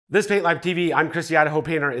This Paint Life TV, I'm Chris the Idaho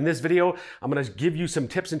Painter. In this video, I'm going to give you some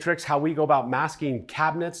tips and tricks how we go about masking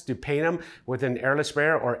cabinets to paint them with an airless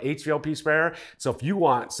sprayer or HVLP sprayer. So if you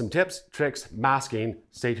want some tips, tricks, masking,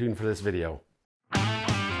 stay tuned for this video.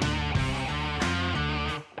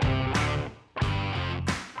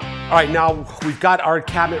 All right, now we've got our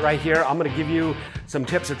cabinet right here. I'm going to give you some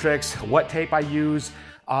tips or tricks, what tape I use,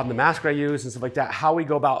 the mask I use and stuff like that, how we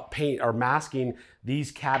go about paint or masking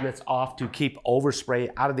these cabinets off to keep overspray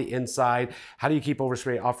out of the inside. How do you keep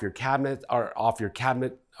overspray off your cabinet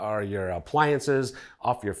or your appliances,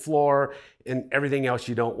 off your floor, and everything else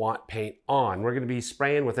you don't want paint on. We're going to be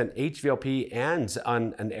spraying with an HVLP and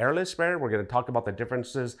an airless sprayer. We're going to talk about the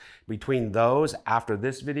differences between those after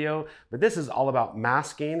this video, but this is all about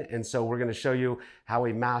masking, and so we're going to show you how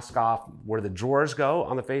we mask off where the drawers go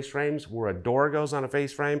on the face frames, where a door goes on a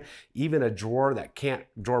face frame, even a drawer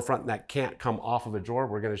front that can't come off of a drawer.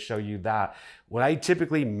 We're going to show you that. What I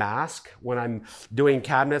typically mask when I'm doing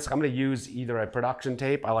cabinets, I'm going to use either a production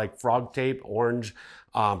tape. I like frog tape, orange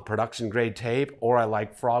production grade tape, or I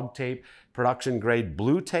like frog tape, production grade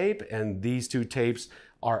blue tape, and these two tapes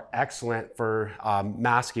are excellent for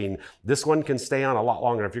masking. This one can stay on a lot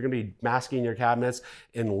longer. If you're gonna be masking your cabinets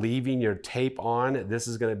and leaving your tape on, this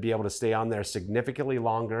is gonna be able to stay on there significantly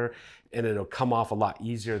longer, and it'll come off a lot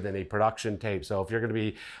easier than a production tape. So if you're gonna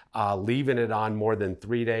be leaving it on more than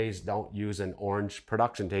 3 days, don't use an orange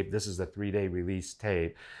production tape. This is a 3-day release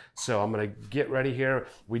tape. So I'm gonna get ready here.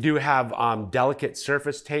 We do have delicate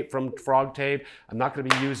surface tape from Frog Tape. I'm not gonna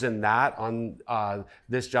be using that on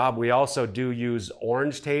this job. We also do use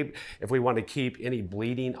orange tape if we want to keep any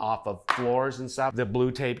bleeding off of floors and stuff. The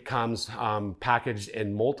blue tape comes packaged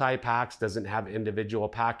in multi-packs, doesn't have individual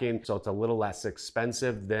packing, so it's a little less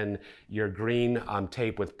expensive than your green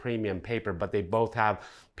tape with premium paper, but they both have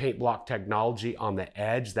paint block technology on the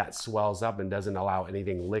edge that swells up and doesn't allow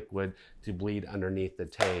anything liquid to bleed underneath the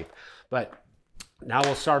tape. But now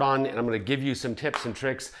we'll start on, and I'm going to give you some tips and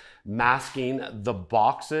tricks masking the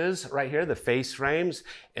boxes right here, the face frames.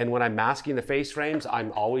 And when I'm masking the face frames,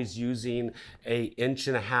 I'm always using a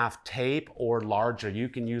 1.5" tape or larger. You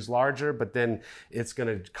can use larger, but then it's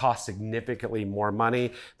going to cost significantly more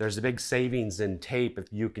money. There's a big savings in tape if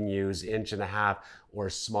you can use 1.5" or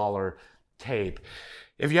smaller tape.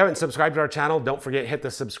 If you haven't subscribed to our channel, don't forget, hit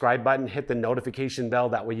the subscribe button, hit the notification bell.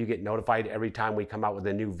 That way you get notified every time we come out with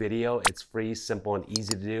a new video. It's free, simple, and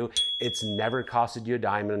easy to do. It's never costed you a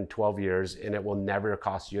dime in 12 years, and it will never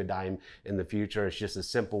cost you a dime in the future. It's just a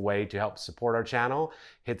simple way to help support our channel.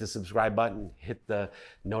 Hit the subscribe button, hit the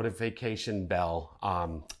notification bell,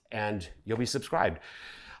 and you'll be subscribed.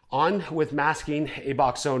 On with masking a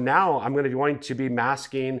box. So now I'm going to be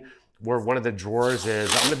masking where one of the drawers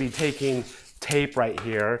is. I'm going to be taking tape right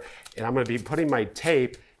here, and I'm going to be putting my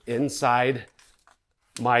tape inside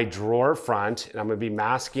my drawer front, and I'm going to be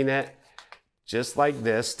masking it just like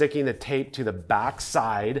this, sticking the tape to the back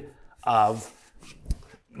side of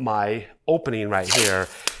my opening right here.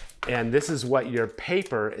 And this is what your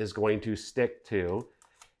paper is going to stick to,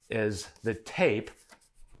 is the tape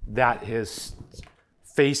that is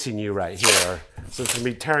facing you right here. So it's going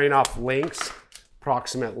to be tearing off links,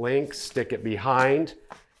 approximate links, stick it behind.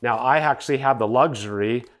 Now I actually have the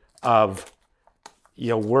luxury of,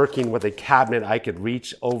 working with a cabinet I could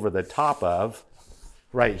reach over the top of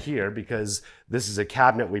right here, because this is a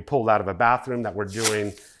cabinet we pulled out of a bathroom that we're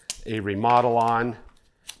doing a remodel on,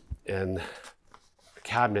 and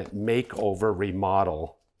cabinet makeover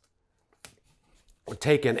remodel. We're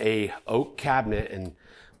taking a oak cabinet, and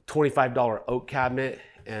 $25 oak cabinet,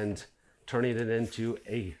 and turning it into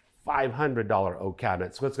a $500 oak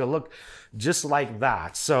cabinet. So it's going to look just like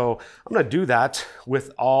that. So I'm going to do that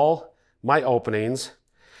with all my openings.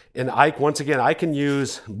 And once again, I can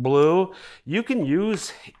use blue. You can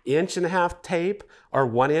use 1.5" tape or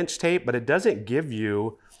 1" tape, but it doesn't give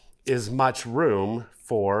you as much room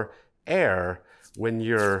for air when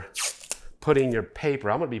you're putting your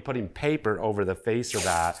paper. I'm going to be putting paper over the face of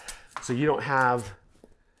that. So you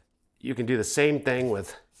can do the same thing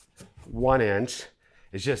with 1".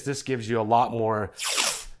 It's just this gives you a lot more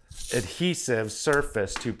adhesive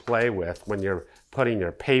surface to play with when you're putting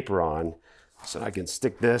your paper on. So I can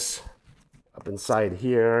stick this up inside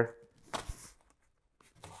here.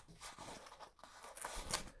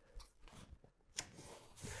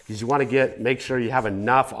 Because you want to make sure you have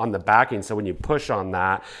enough on the backing, so when you push on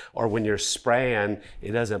that, or when you're spraying,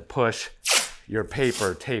 it doesn't push your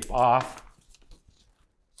paper tape off.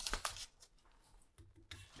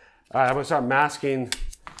 All right, I'm going to start masking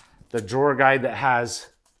the drawer guide that has,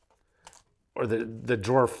 or the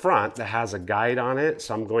drawer front that has a guide on it.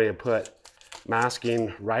 So I'm going to put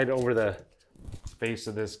masking right over the face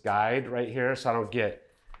of this guide right here so I don't get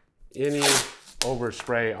any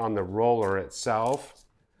overspray on the roller itself.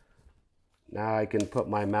 Now I can put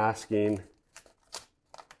my masking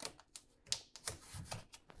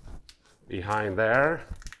behind there.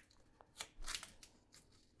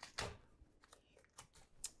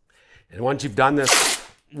 And once you've done this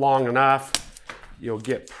long enough, you'll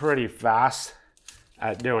get pretty fast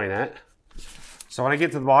at doing it. So when I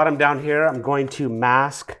get to the bottom down here, I'm going to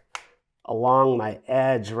mask along my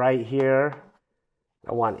edge right here. I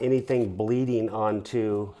don't want anything bleeding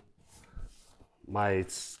onto my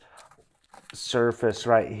surface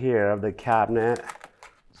right here of the cabinet.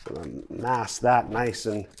 So I'm gonna mask that nice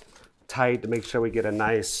and tight to make sure we get a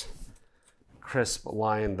nice crisp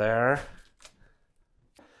line there.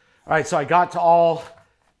 All right, so I got to all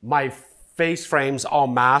my face frames all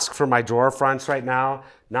masked for my drawer fronts right now.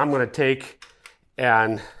 Now I'm gonna take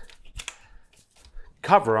and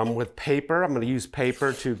cover them with paper. I'm gonna use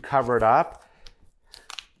paper to cover it up.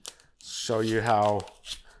 Show you how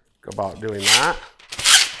go about doing that.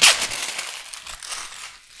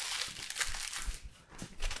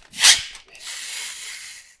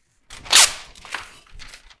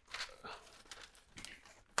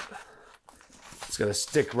 It's gonna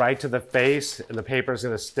stick right to the face and the paper is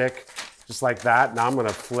gonna stick just like that. Now I'm gonna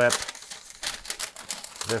flip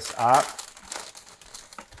this up.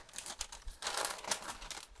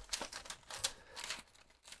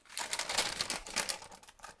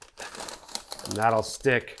 And that'll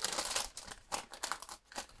stick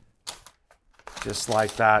just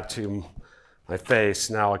like that to my face.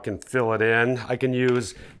 Now I can fill it in. I can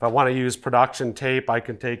use, if I want to use production tape, I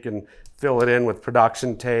can take and fill it in with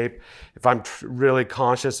production tape. If I'm really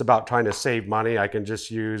conscious about trying to save money, I can just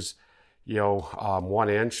use,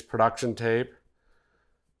 1-inch production tape.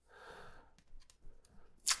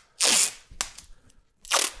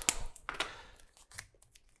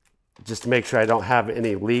 Just to make sure I don't have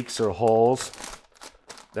any leaks or holes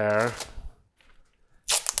there.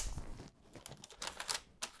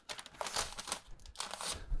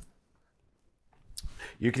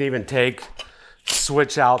 You can even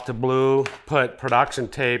switch out to blue, put production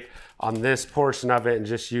tape on this portion of it and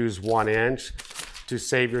just use 1-inch to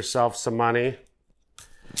save yourself some money.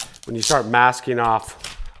 When you start masking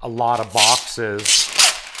off a lot of boxes,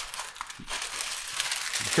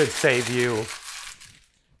 it could save you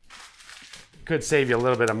a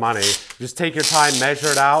little bit of money. Just take your time, measure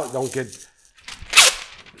it out, don't get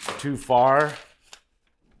too far.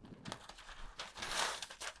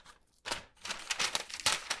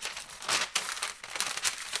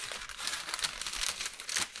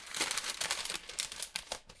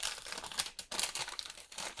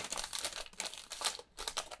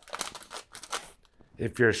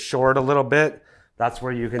 If you're short a little bit, that's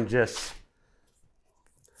where you can just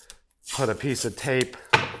put a piece of tape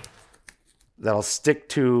that'll stick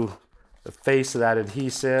to the face of that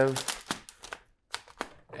adhesive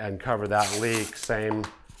and cover that leak. Same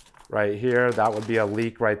right here, that would be a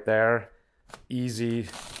leak right there. Easy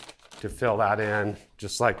to fill that in,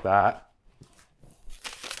 just like that.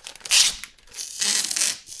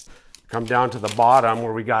 Come down to the bottom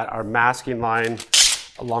where we got our masking line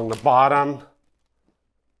along the bottom.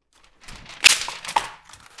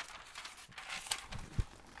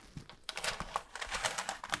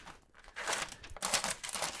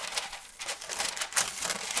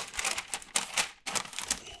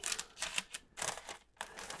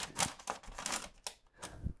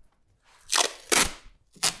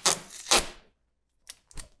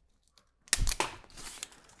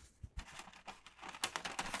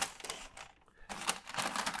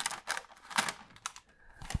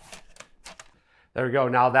 There we go.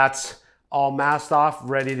 Now that's all masked off,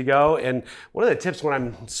 ready to go. And one of the tips when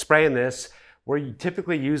I'm spraying this, we're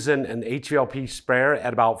typically using an HVLP sprayer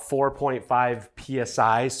at about 4.5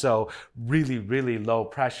 PSI. So really, really low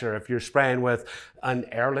pressure. If you're spraying with an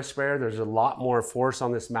airless sprayer, there's a lot more force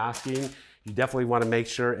on this masking. You definitely want to make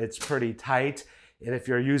sure it's pretty tight. And if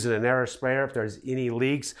you're using an air sprayer, if there's any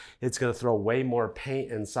leaks, it's going to throw way more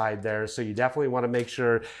paint inside there. So you definitely want to make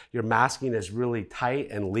sure your masking is really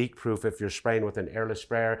tight and leak proof if you're spraying with an airless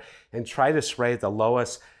sprayer. And try to spray at the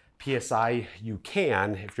lowest PSI you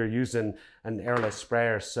can if you're using an airless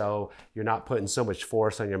sprayer, so you're not putting so much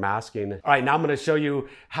force on your masking. All right, now I'm going to show you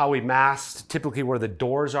how we mask typically where the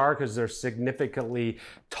doors are, because they're significantly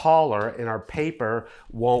taller and our paper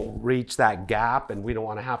won't reach that gap, and we don't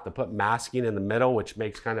want to have to put masking in the middle, which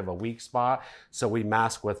makes kind of a weak spot. So we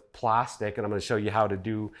mask with plastic, and I'm going to show you how to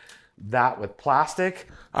do that with plastic.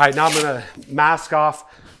 All right, now I'm going to mask off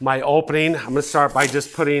my opening. I'm going to start by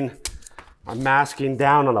just putting my masking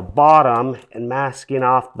down on the bottom and masking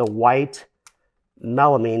off the white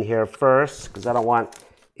melamine here first, because I don't want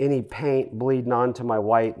any paint bleeding onto my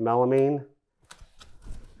white melamine.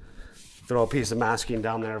 Throw a piece of masking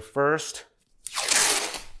down there first.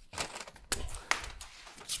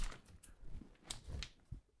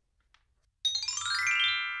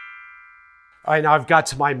 All right, now I've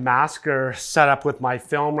got my masker set up with my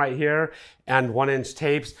film right here and 1-inch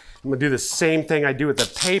tapes. I'm gonna do the same thing I do with the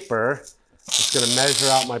paper. Just gonna measure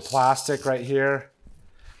out my plastic right here.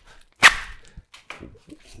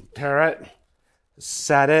 Tear it,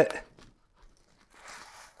 set it.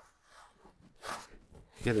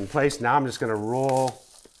 Get in place. Now I'm just gonna roll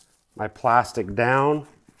my plastic down.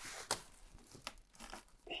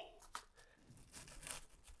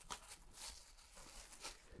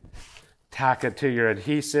 Tack it to your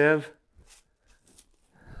adhesive.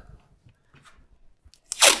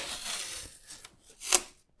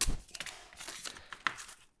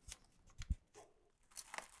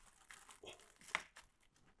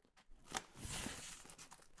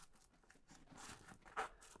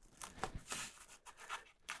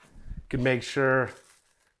 You can make sure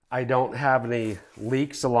I don't have any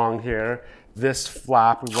leaks along here. This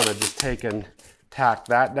flap, we want to just take and tack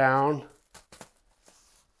that down.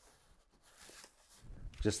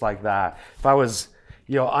 Just like that. If I was,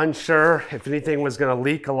 unsure if anything was going to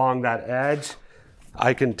leak along that edge,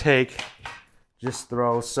 I can just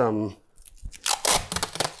throw some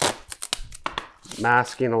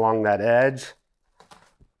masking along that edge.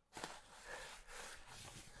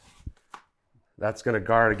 That's going to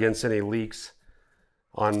guard against any leaks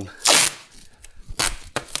on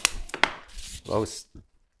both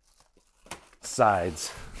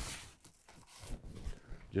sides.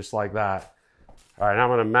 Just like that. All right, now I'm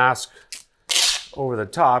going to mask over the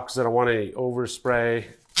top because I don't want any overspray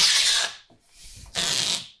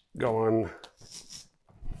going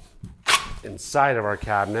inside of our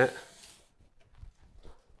cabinet.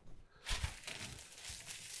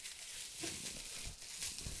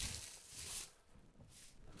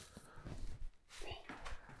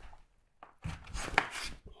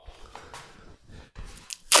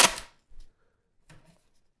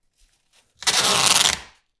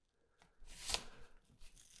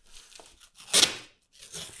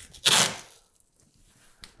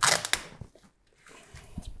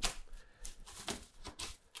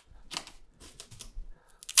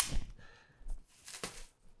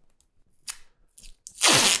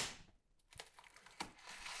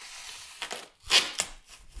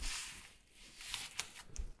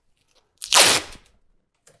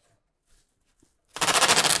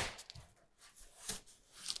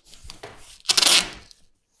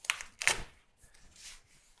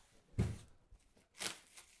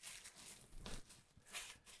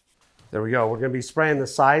 There we go. We're going to be spraying the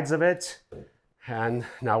sides of it, and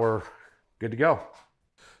now we're good to go.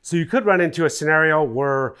 So you could run into a scenario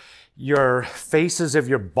where your faces of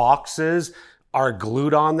your boxes are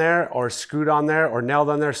glued on there or screwed on there or nailed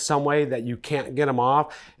on there some way that you can't get them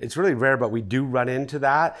off. It's really rare, but we do run into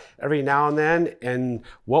that every now and then. And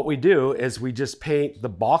what we do is we just paint the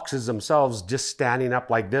boxes themselves just standing up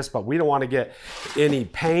like this, but we don't want to get any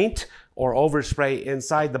paint or overspray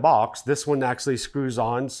inside the box. This one actually screws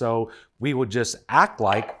on, so we would just act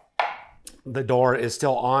like the door is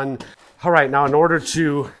still on. All right, now in order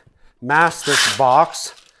to mask this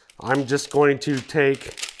box, I'm just going to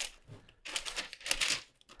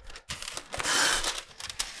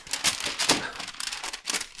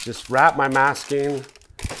just wrap my masking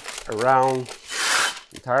around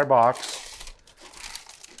the entire box.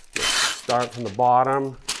 Start from the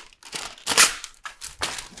bottom.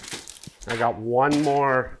 I got one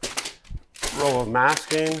more row of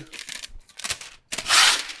masking.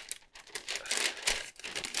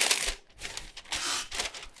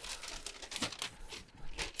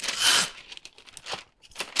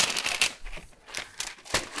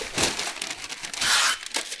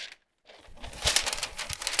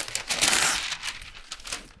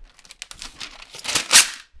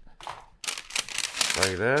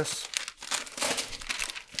 Like this.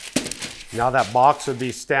 Now that box would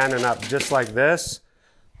be standing up just like this.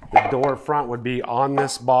 The door front would be on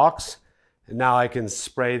this box. And now I can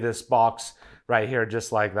spray this box right here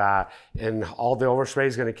just like that. And all the overspray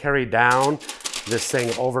is going to carry down. This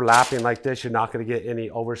thing overlapping like this, you're not going to get any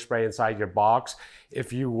overspray inside your box.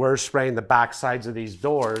 If you were spraying the back sides of these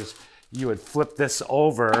doors, you would flip this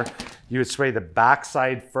over. You would spray the back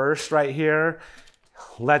side first right here.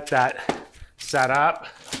 Let that set up.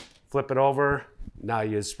 Flip it over. Now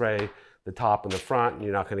you spray the top and the front, and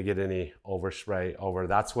you're not going to get any overspray over.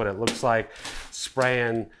 That's what it looks like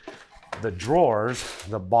spraying the drawers,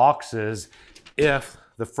 the boxes, if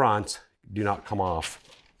the fronts do not come off.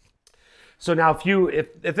 So now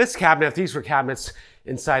if this cabinet, if these were cabinets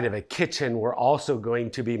inside of a kitchen, we're also going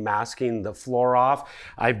to be masking the floor off.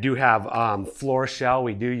 I do have floor shell.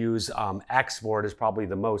 We do use X-board is probably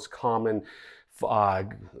the most common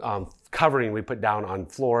covering we put down on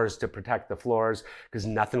floors to protect the floors because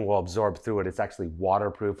nothing will absorb through it. It's actually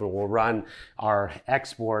waterproof, and we'll run our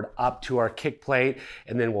X-board up to our kick plate,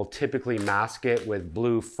 and then we'll typically mask it with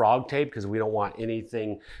blue frog tape because we don't want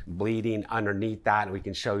anything bleeding underneath that. And we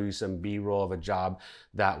can show you some B-roll of a job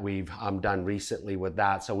that we've done recently with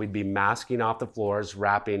that. So we'd be masking off the floors,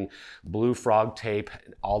 wrapping blue frog tape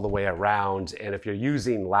all the way around. And if you're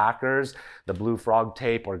using lacquers, the blue frog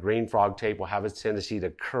tape or green frog tape will have a tendency to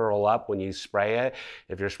curl up when you spray it.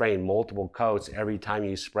 If you're spraying multiple coats, every time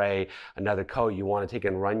you spray another coat, you want to take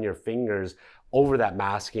and run your fingers over that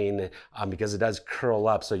masking because it does curl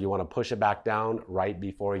up. So you want to push it back down right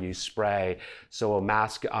before you spray. So a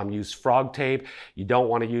mask, use frog tape. You don't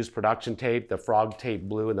want to use production tape. The frog tape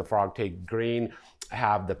blue and the frog tape green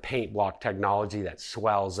have the paint block technology that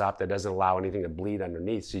swells up, that doesn't allow anything to bleed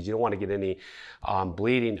underneath. So you don't want to get any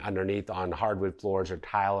bleeding underneath on hardwood floors or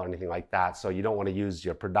tile or anything like that. So you don't want to use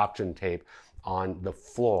your production tape on the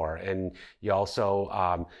floor. And you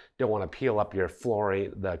also don't want to peel up your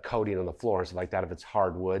flooring, the coating on the floor and stuff like that if it's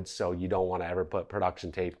hardwood. So you don't want to ever put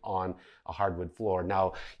production tape on a hardwood floor.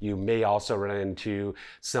 Now, you may also run into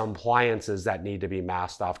some appliances that need to be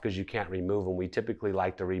masked off because you can't remove them. We typically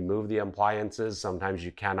like to remove the appliances. Sometimes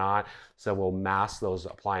you cannot. So we'll mask those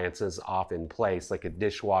appliances off in place, like a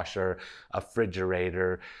dishwasher, a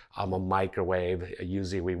refrigerator, a microwave.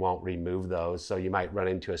 Usually we won't remove those. So you might run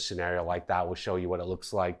into a scenario like that. We'll show you what it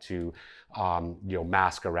looks like to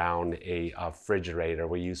mask around a refrigerator.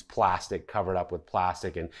 We use plastic, covered up with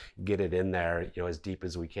plastic, and get it in there, as deep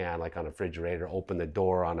as we can, like on a refrigerator. Open the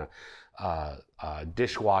door on a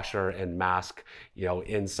dishwasher and mask,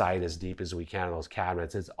 inside as deep as we can in those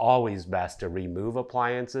cabinets. It's always best to remove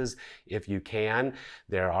appliances if you can.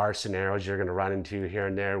 There are scenarios you're going to run into here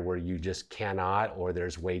and there where you just cannot, or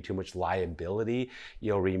there's way too much liability,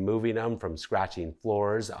 removing them from scratching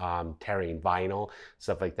floors, tearing vinyl,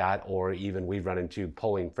 stuff like that. Or even we've run into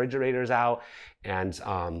pulling refrigerators out and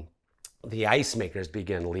the ice makers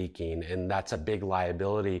begin leaking, and that's a big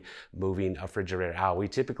liability moving a refrigerator out. We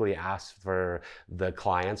typically ask for the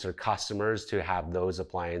clients or customers to have those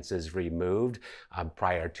appliances removed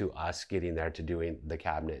prior to us getting there to doing the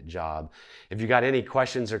cabinet job. If you got any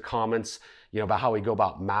questions or comments, about how we go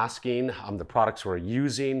about masking the products we're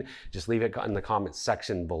using, just leave it in the comments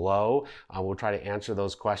section below. We'll try to answer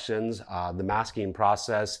those questions. The masking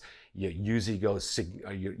process usually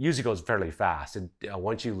goes fairly fast.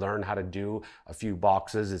 Once you learn how to do a few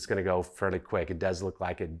boxes, it's going to go fairly quick. It does look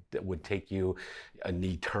like it would take you an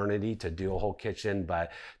eternity to do a whole kitchen,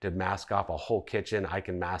 but to mask off a whole kitchen, I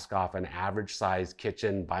can mask off an average sized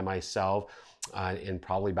kitchen by myself in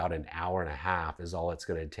probably about an hour and a half is all it's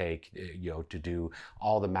going to take, to do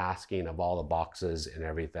all the masking of all the boxes and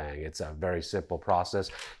everything. It's a very simple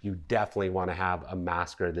process. You definitely want to have a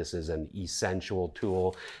masker. This is an essential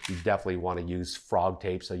tool. You definitely want to use frog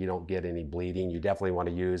tape so you don't get any bleeding. You definitely want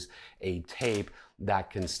to use a tape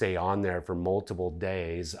that can stay on there for multiple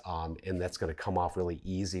days, and that's going to come off really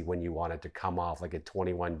easy when you want it to come off, like a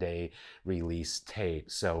 21-day release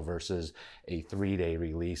tape, so versus a 3-day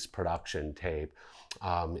release production tape.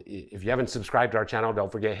 If you haven't subscribed to our channel,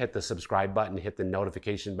 don't forget, hit the subscribe button, hit the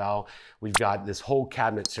notification bell. We've got this whole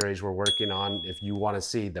cabinet series we're working on. If you want to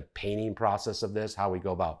see the painting process of this, how we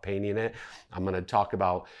go about painting it, I'm going to talk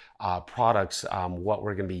about products, what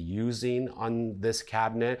we're going to be using on this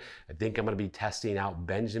cabinet. I think I'm going to be testing out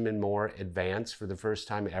Benjamin Moore Advanced for the first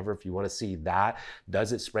time ever. If you want to see that,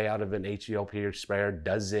 does it spray out of an HVLP sprayer?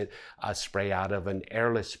 Does it spray out of an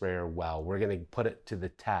Airless sprayer? Well, we're going to put it to the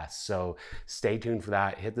test. So stay tuned for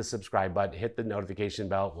that. Hit the subscribe button, hit the notification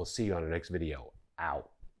bell. We'll see you on the next video.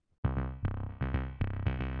 Out.